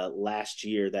had last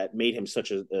year that made him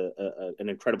such an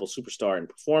incredible superstar and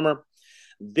performer.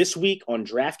 This week on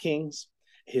DraftKings,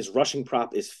 his rushing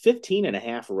prop is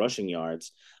 15.5 rushing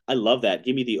yards. I love that.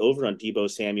 Give me the over on Deebo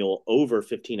Samuel, over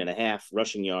 15.5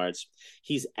 rushing yards.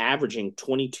 He's averaging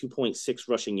 22.6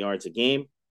 rushing yards a game.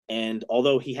 And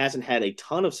although he hasn't had a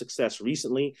ton of success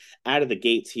recently, out of the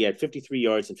gates, he had 53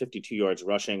 yards and 52 yards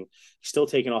rushing. He's still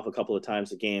taking off a couple of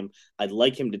times a game. I'd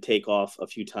like him to take off a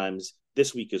few times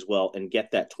this week as well and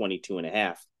get that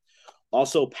 22.5.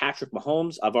 Also, Patrick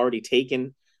Mahomes, I've already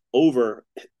taken over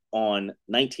on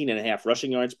 19.5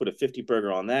 rushing yards, put a 50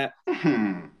 burger on that.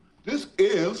 This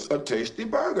is a tasty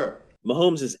burger.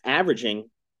 Mahomes is averaging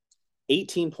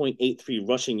 18.83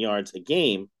 rushing yards a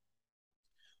game,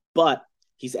 but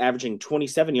he's averaging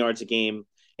 27 yards a game,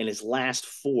 and his last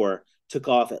 4 took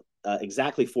off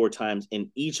exactly 4 times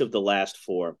in each of the last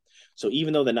 4. So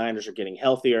even though the Niners are getting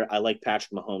healthier, I like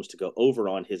Patrick Mahomes to go over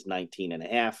on his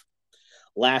 19.5.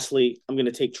 Lastly, I'm going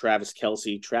to take Travis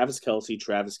Kelce. Travis Kelce,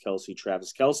 Travis Kelce,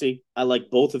 Travis Kelce. I like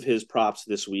both of his props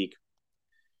this week.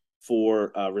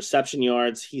 For reception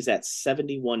yards, he's at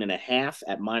 71.5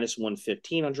 at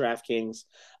 -115 on DraftKings.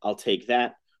 I'll take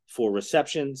that. For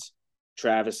receptions,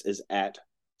 Travis is at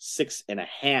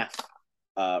 6.5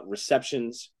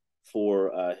 receptions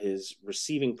for his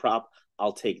receiving prop.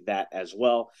 I'll take that as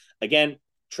well. Again,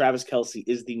 Travis Kelce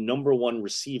is the number 1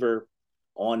 receiver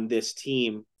on this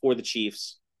team for the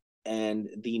Chiefs. And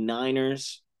the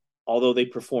Niners, although they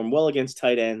perform well against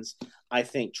tight ends, I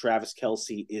think Travis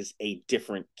Kelce is a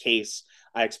different case.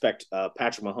 I expect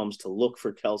Patrick Mahomes to look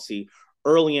for Kelce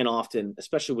early and often,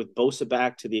 especially with Bosa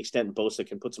back, to the extent Bosa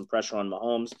can put some pressure on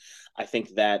Mahomes. I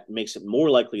think that makes it more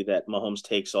likely that Mahomes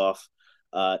takes off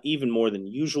even more than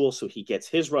usual, so he gets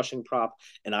his rushing prop.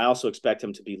 And I also expect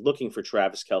him to be looking for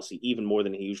Travis Kelce even more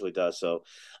than he usually does. So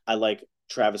I like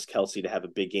Travis Kelce to have a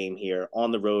big game here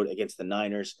on the road against the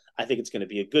Niners. I think it's going to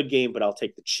be a good game, but I'll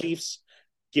take the Chiefs.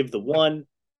 Give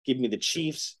me the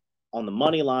Chiefs on the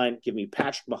money line. Give me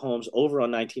Patrick Mahomes over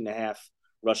on 19.5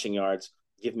 rushing yards.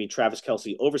 Give me Travis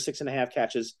Kelce over 6.5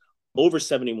 catches, over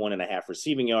 71.5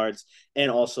 receiving yards,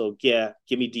 and also give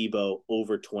me Debo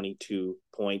over 22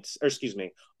 points,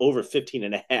 over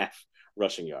 15.5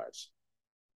 rushing yards.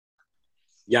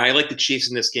 Yeah, I like the Chiefs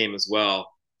in this game as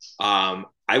well.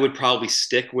 I would probably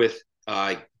stick with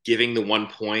giving the 1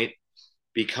 point,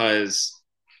 because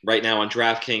right now on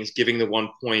DraftKings, giving the 1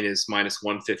 point is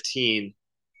 -115.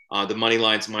 The money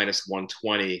line's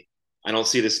 -120. I don't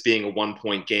see this being a 1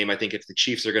 point game. I think if the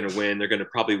Chiefs are going to win, they're going to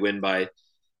probably win by,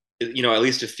 at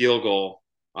least a field goal.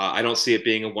 I don't see it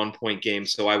being a 1 point game.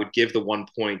 So I would give the 1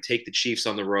 point, take the Chiefs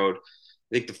on the road.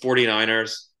 I think the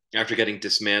 49ers, after getting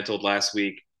dismantled last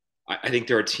week, I think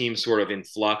they're a team sort of in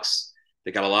flux.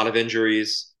 They got a lot of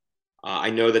injuries. I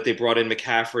know that they brought in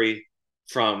McCaffrey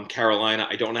from Carolina.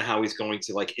 I don't know how he's going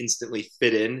to instantly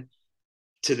fit in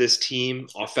to this team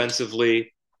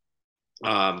offensively.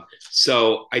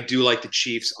 So I do like the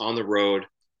Chiefs on the road,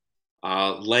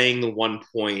 laying the 1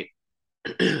 point.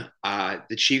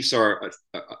 The Chiefs are,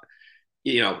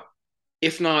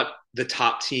 if not the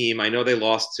top team. I know they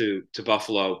lost to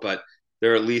Buffalo, but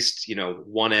they're at least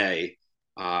 1A.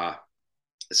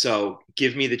 So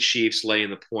give me the Chiefs laying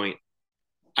the point.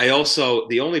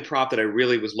 The only prop that I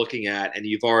really was looking at, and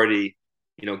you've already,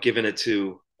 given it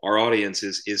to our audience,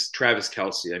 is Travis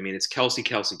Kelce. I mean, it's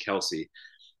Kelce.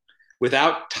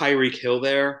 Without Tyreek Hill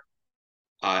there,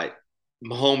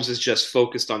 Mahomes is just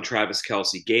focused on Travis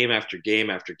Kelce game after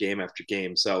game after game after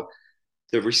game. So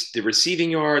the receiving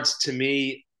yards, to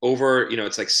me, over,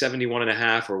 it's like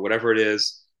 71.5 or whatever it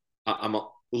is. I'm a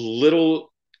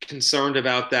little concerned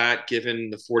about that given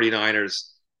the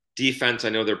 49ers defense. I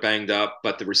know they're banged up,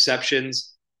 but the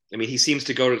receptions, I mean, he seems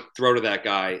to throw to that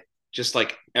guy just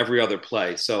like every other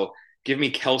play. So give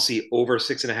me Kelce over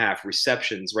 6.5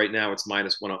 receptions. Right now it's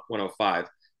 -105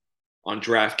 on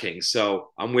DraftKings.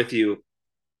 So I'm with you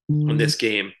on this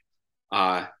game.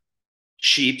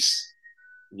 Chiefs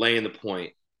laying the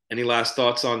point. Any last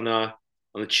thoughts on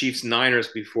the Chiefs Niners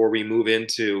before we move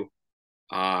into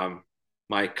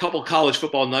my couple college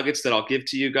football nuggets that I'll give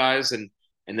to you guys, and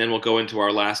then we'll go into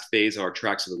our last phase of our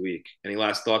tracks of the week. Any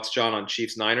last thoughts, John, on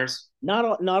Chiefs Niners? Not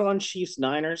on Chiefs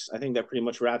Niners. I think that pretty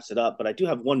much wraps it up. But I do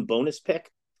have one bonus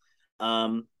pick.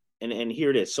 And here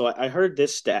it is. So I heard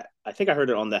this stat. I think I heard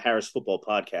it on the Harris Football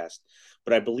Podcast,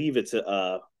 but I believe it's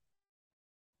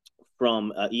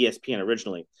from ESPN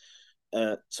originally.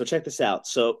 So check this out.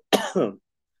 So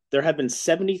there have been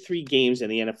 73 games in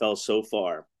the NFL so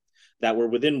far that were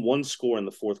within one score in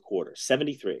the fourth quarter.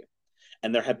 73.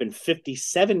 And there have been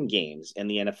 57 games in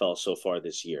the NFL so far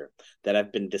this year that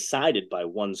have been decided by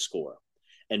one score.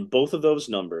 And both of those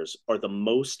numbers are the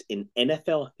most in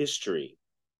NFL history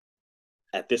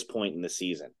at this point in the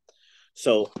season.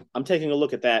 So I'm taking a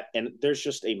look at that, and there's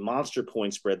just a monster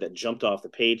point spread that jumped off the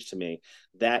page to me.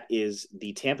 That is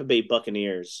the Tampa Bay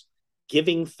Buccaneers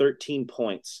giving 13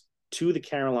 points to the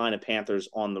Carolina Panthers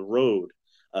on the road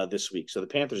this week. So the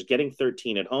Panthers getting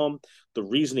 13 at home. The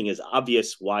reasoning is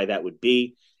obvious why that would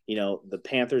be. The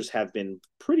Panthers have been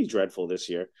pretty dreadful this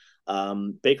year.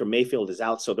 Baker Mayfield is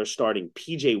out, so they're starting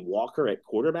PJ Walker at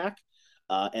quarterback.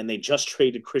 And they just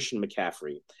traded Christian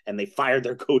McCaffrey, and they fired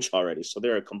their coach already. So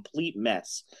they're a complete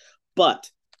mess.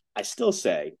 But I still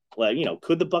say,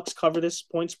 could the Bucs cover this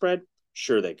point spread?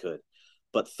 Sure, they could.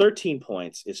 But 13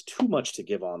 points is too much to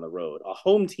give on the road. A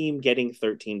home team getting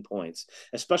 13 points,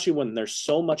 especially when there's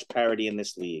so much parity in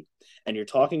this league. And you're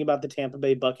talking about the Tampa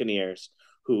Bay Buccaneers,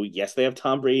 who, yes, they have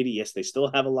Tom Brady. Yes, they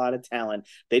still have a lot of talent.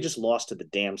 They just lost to the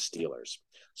damn Steelers.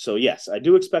 So, yes, I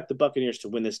do expect the Buccaneers to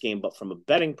win this game. But from a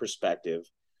betting perspective,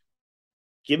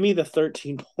 give me the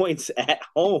 13 points at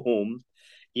home,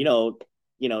 you know,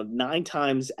 9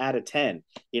 times out of 10,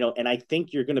 and I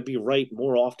think you're going to be right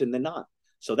more often than not.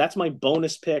 So that's my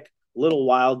bonus pick. A little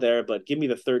wild there, but give me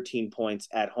the 13 points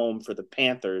at home for the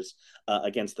Panthers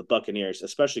against the Buccaneers,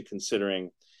 especially considering,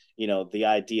 the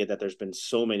idea that there's been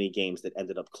so many games that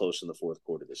ended up close in the fourth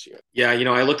quarter this year. Yeah,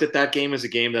 I looked at that game as a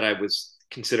game that I was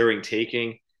considering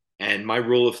taking, and my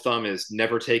rule of thumb is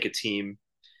never take a team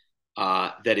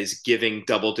that is giving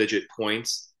double-digit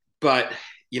points. But,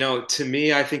 to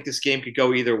me, I think this game could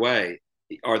go either way.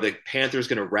 Are the Panthers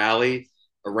going to rally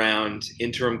around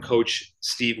interim coach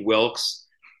Steve Wilks,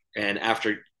 and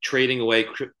after trading away,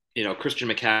 Christian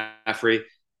McCaffrey,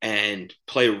 and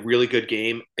play a really good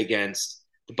game against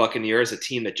the Buccaneers, a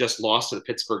team that just lost to the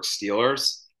Pittsburgh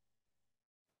Steelers?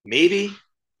 Maybe.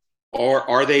 Or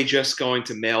are they just going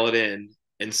to mail it in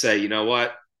and say, you know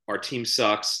what, our team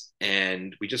sucks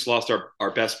and we just lost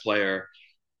our best player,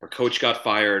 our coach got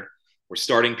fired, we're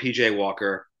starting PJ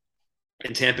Walker,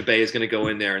 and Tampa Bay is going to go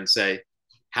in there and say,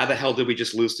 how the hell did we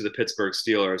just lose to the Pittsburgh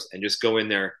Steelers, and just go in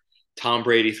there, Tom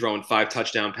Brady throwing 5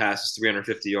 touchdown passes,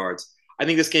 350 yards. I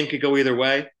think this game could go either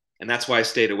way, and that's why I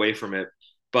stayed away from it.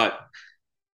 But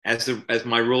as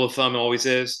my rule of thumb always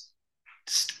is,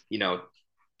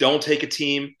 don't take a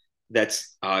team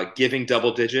that's giving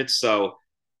double digits. So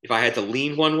if I had to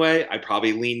lean one way, I'd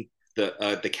probably lean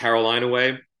the Carolina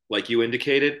way, like you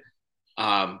indicated.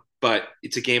 But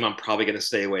it's a game I'm probably going to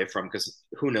stay away from, because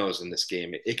who knows in this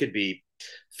game? It could be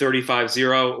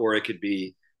 35-0 or it could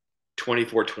be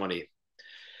 24-20.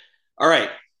 All right.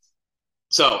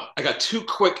 So I got 2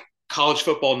 quick college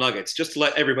football nuggets just to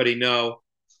let everybody know.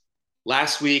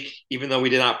 Last week, even though we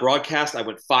did not broadcast, I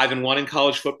went 5-1 in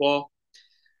college football.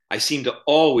 I seem to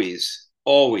always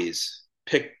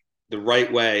pick the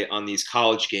right way on these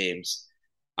college games.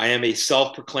 I am a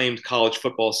self-proclaimed college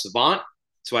football savant,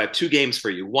 so I have 2 games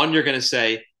for you. One, you're going to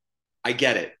say, I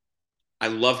get it. I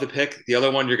love the pick. The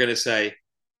other one, you're going to say,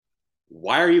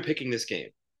 why are you picking this game?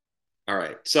 All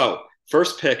right. So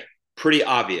first pick, pretty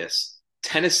obvious.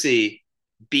 Tennessee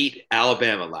beat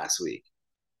Alabama last week.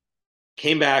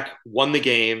 Came back, won the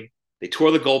game. They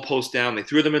tore the goalpost down. They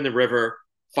threw them in the river.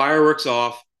 Fireworks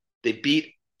off. They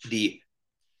beat the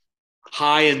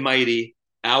high and mighty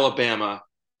Alabama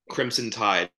Crimson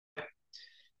Tide.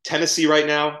 Tennessee right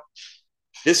now,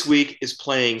 this week, is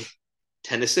playing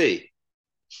Tennessee.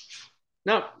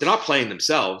 No, they're not playing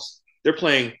themselves. They're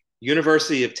playing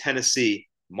University of Tennessee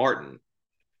Martin.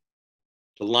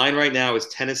 The line right now is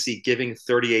Tennessee giving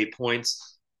 38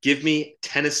 points. Give me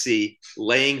Tennessee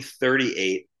laying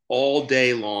 38 all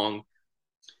day long.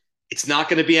 It's not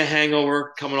going to be a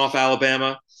hangover coming off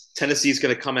Alabama. Tennessee's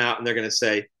going to come out and they're going to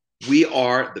say, we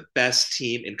are the best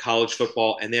team in college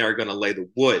football, and they are going to lay the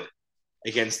wood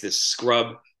against this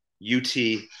scrub UT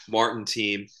Martin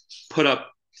team. Put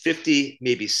up 50,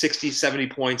 maybe 60, 70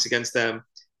 points against them.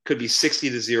 Could be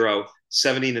 60-0,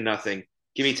 70-0.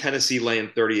 Give me Tennessee laying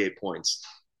 38 points.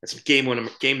 That's game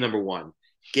number 1.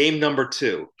 Game number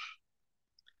 2,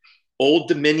 Old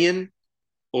Dominion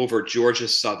over Georgia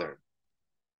Southern.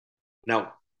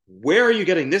 Now, where are you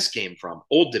getting this game from?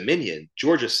 Old Dominion,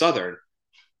 Georgia Southern.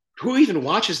 Who even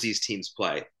watches these teams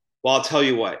play? Well, I'll tell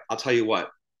you what.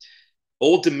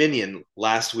 Old Dominion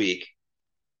last week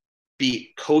beat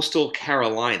Coastal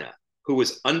Carolina, who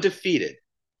was undefeated.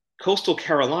 Coastal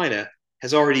Carolina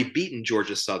has already beaten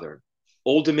Georgia Southern.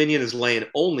 Old Dominion is laying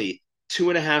only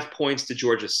 2.5 points to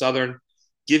Georgia Southern.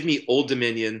 Give me Old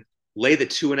Dominion. Lay the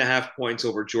 2.5 points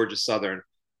over Georgia Southern.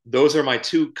 Those are my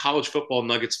 2 college football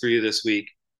nuggets for you this week.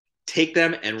 Take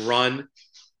them and run.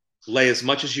 Lay as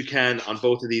much as you can on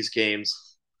both of these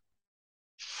games.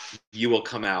 You will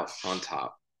come out on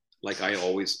top, like I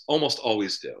almost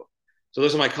always do. So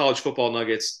those are my college football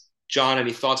nuggets. John,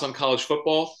 any thoughts on college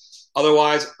football?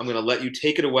 Otherwise, I'm going to let you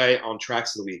take it away on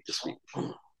Tracks of the Week this week.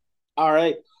 All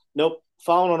right. Nope.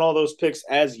 Following on all those picks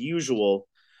as usual.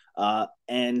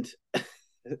 And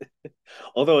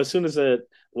although as soon as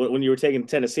when you were taking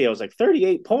Tennessee, I was like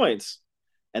 38 points.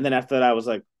 And then after that, I was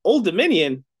like, Old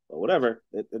Dominion, but whatever.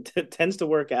 It tends to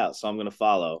work out. So I'm going to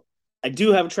follow. I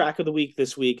do have a track of the week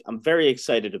this week. I'm very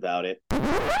excited about it.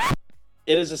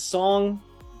 It is a song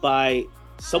by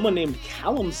someone named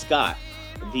Callum Scott,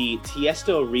 the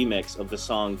Tiesto remix of the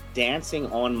song Dancing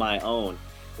on My Own.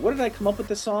 Where did I come up with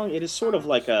this song? It is sort of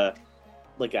like a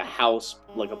house,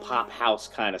 like a pop house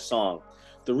kind of song.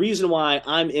 The reason why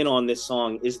I'm in on this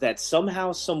song is that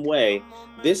somehow, some way,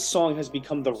 this song has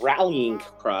become the rallying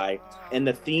cry and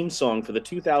the theme song for the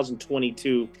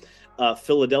 2022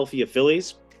 Philadelphia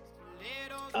Phillies,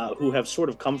 who have sort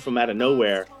of come from out of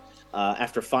nowhere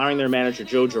after firing their manager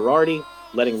Joe Girardi,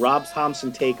 letting Rob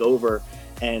Thompson take over,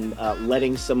 and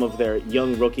letting some of their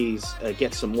young rookies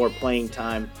get some more playing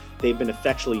time. They've been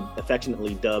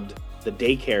affectionately dubbed the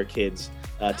daycare kids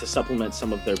to supplement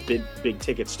some of their big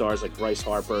ticket stars like Bryce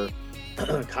Harper,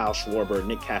 Kyle Schwarber,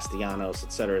 Nick Castellanos,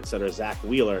 et cetera, Zach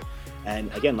Wheeler.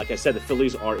 And again, like I said, the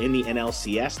Phillies are in the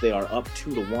NLCS. They are up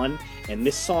 2-1. And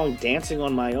this song, Dancing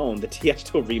on My Own, the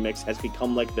Tiesto remix, has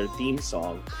become like their theme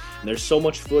song. And there's so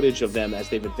much footage of them as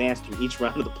they've advanced through each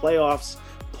round of the playoffs,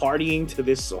 partying to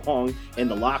this song in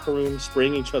the locker room,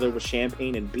 spraying each other with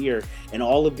champagne and beer, and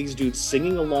all of these dudes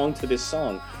singing along to this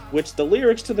song, which the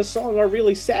lyrics to the song are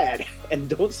really sad and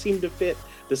don't seem to fit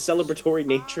the celebratory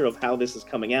nature of how this is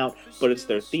coming out, but it's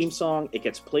their theme song. It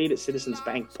gets played at Citizens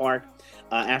Bank Park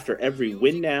after every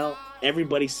win now.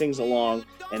 Everybody sings along,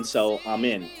 and so I'm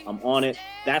in. I'm on it.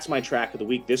 That's my track of the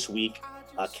week this week.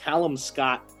 Callum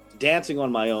Scott, Dancing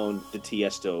on My Own, the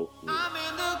Tiesto remix. I'm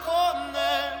in the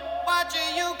corner,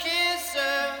 watching you kiss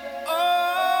her.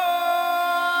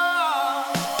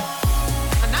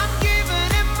 And I'm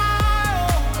giving it my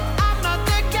all. I'm not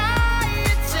the guy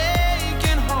you're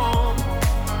taking home.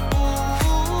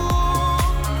 Ooh,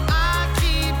 I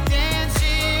keep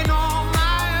dancing on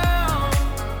my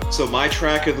own. So my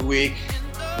track of the week,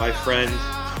 my friend,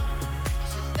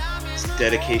 it's a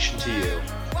dedication to you.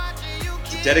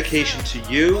 It's a dedication to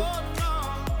you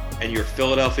and your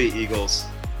Philadelphia Eagles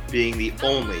being the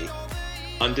only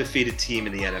undefeated team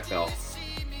in the NFL.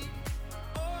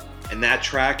 And that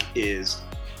track is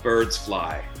Birds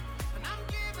Fly.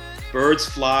 Birds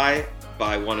Fly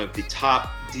by one of the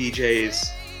top DJs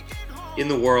in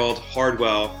the world,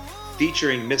 Hardwell,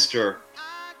 featuring Mr.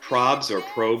 Probs or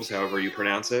Probes, however you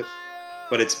pronounce it.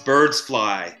 But it's Birds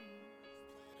Fly.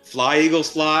 Fly, Eagles,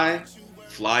 fly.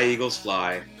 Fly, Eagles,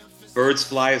 fly. Birds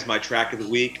Fly is my track of the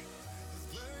week.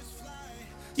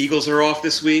 Eagles are off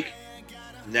this week.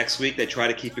 Next week, they try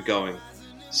to keep it going.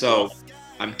 So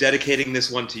I'm dedicating this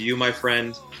one to you, my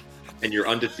friend, and your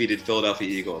undefeated Philadelphia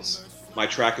Eagles. My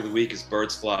track of the week is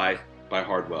Birds Fly by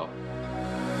Hardwell.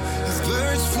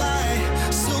 Birds fly,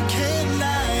 so can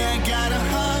I. I got a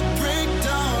heartbreak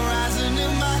dawn rising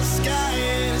in my sky.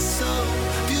 It's so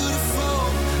beautiful.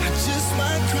 I just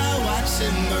might cry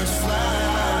watching birds fly.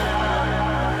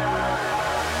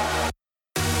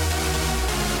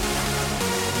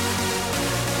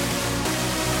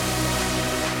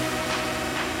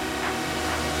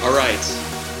 All right,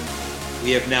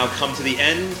 we have now come to the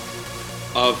end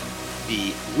of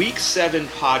the Week 7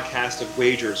 podcast of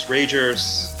Wagers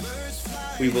Ragers.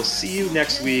 We will see you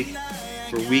next week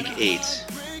for Week 8.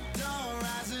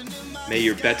 May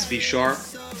your bets be sharp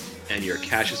and your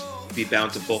cashes be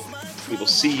bountiful. We will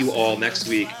see you all next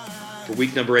week for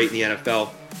week number 8 in the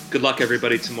NFL. Good luck,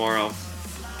 everybody, tomorrow,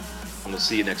 and we'll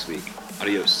see you next week.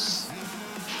 Adios.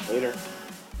 Later.